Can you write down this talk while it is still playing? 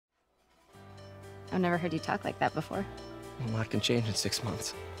I've never heard you talk like that before. A lot can change in 6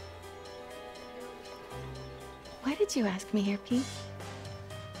 months. Why did you ask me here, Pete?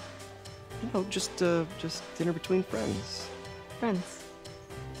 You know, just dinner between friends. Friends.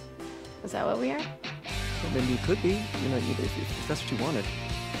 Is that what we are? Well, maybe it could be. You know, if that's what you wanted.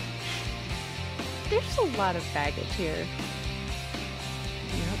 There's a lot of baggage here.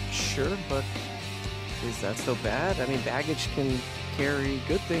 Yeah, sure, but is that so bad? I mean, baggage can carry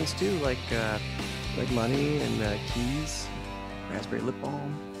good things too, like money and keys, raspberry lip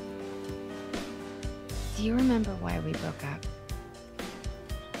balm. Do you remember why we broke up?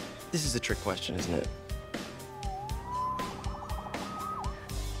 This is a trick question, isn't it?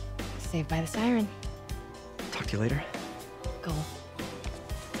 Saved by the siren. Talk to you later. Go.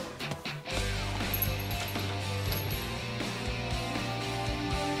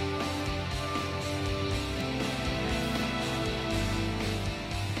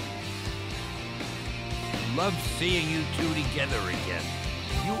 Love seeing you two together again.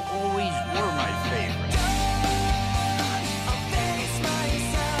 You always were my favorite.